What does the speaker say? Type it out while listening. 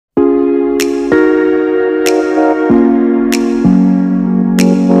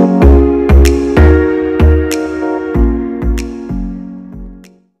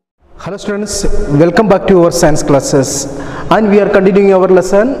Hello students, welcome back to our science classes, and we are continuing our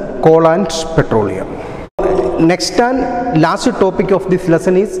lesson coal and petroleum. Next and last topic of this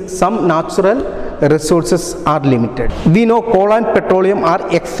lesson is some natural resources are limited. We know coal and petroleum are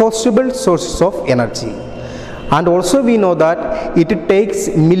exhaustible sources of energy, and also we know that it takes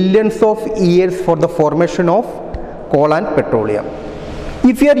millions of years for the formation of coal and petroleum.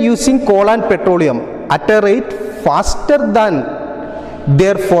 If you are using coal and petroleum at a rate faster than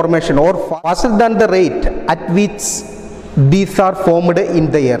their formation or faster than the rate at which these are formed in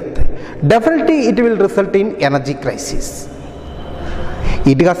the earth, definitely it will result in energy crisis.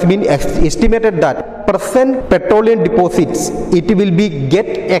 It has been estimated that present petroleum deposits, it will be get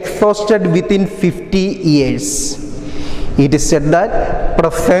exhausted within 50 years. It is said that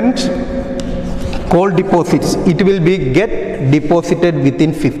present coal deposits, it will be get deposited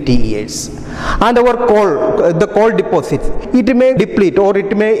within 50 years. And our coal, the coal deposits, it may deplete or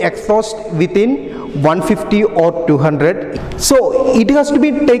it may exhaust within 150 or 200. So it has to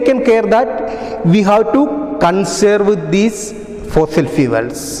be taken care that we have to conserve these fossil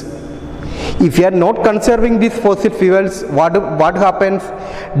fuels. If you are not conserving these fossil fuels, what happens?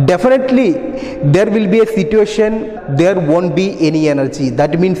 Definitely there will be a situation there won't be any energy.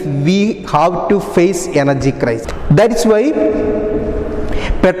 That means we have to face energy crisis. That is why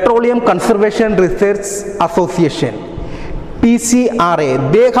Petroleum Conservation Research Association,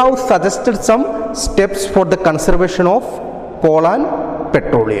 PCRA, they have suggested some steps for the conservation of coal and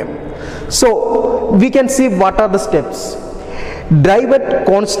petroleum. So we can see what are the steps. Drive at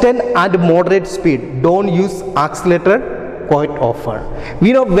constant and moderate speed. Don't use accelerator quite often.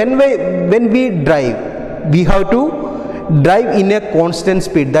 We know when we drive, we have to drive in a constant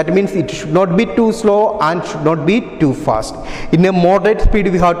speed. That means it should not be too slow and should not be too fast. In a moderate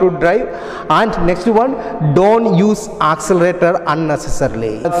speed we have to drive. And next one, don't use accelerator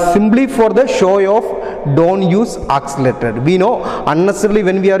unnecessarily. Simply for the show off, don't use accelerator. We know unnecessarily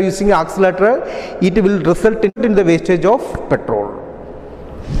when we are using accelerator, it will result in the wastage of petrol.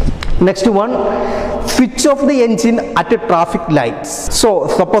 Next one, switch off the engine at a traffic lights. So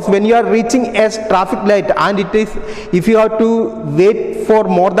suppose when you are reaching a traffic light and it is, if you have to wait for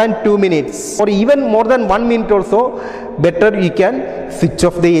more than 2 minutes or even more than 1 minute also, better you can switch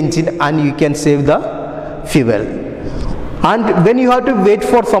off the engine and you can save the fuel. And when you have to wait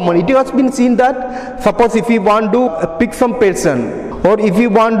for someone, it has been seen that suppose if you want to pick some person or if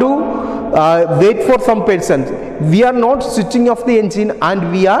you want to wait for some person, we are not switching off the engine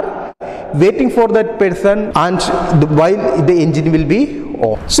and we are waiting for that person, and while the engine will be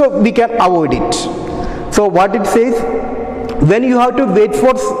off. So we can avoid it. So what it says, when you have to wait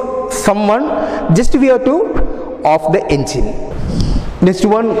for someone, just we have to off the engine. Next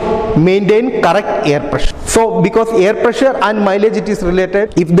one, maintain correct air pressure. So because air pressure and mileage it is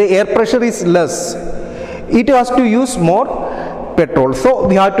related, if the air pressure is less, it has to use more petrol. So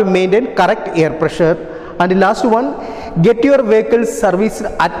we have to maintain correct air pressure. And the last one, get your vehicle serviced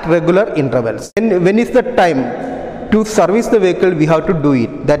at regular intervals. And when is the time to service the vehicle, we have to do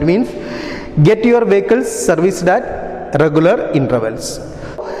it. That means get your vehicle serviced at regular intervals.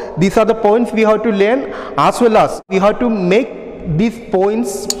 These are the points we have to learn, as well as we have to make these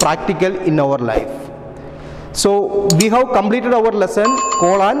points practical in our life. So we have completed our lesson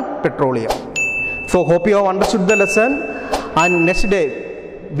coal and petroleum. So hope you have understood the lesson, and next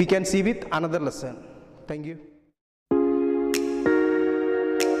day we can see with another lesson. Thank you.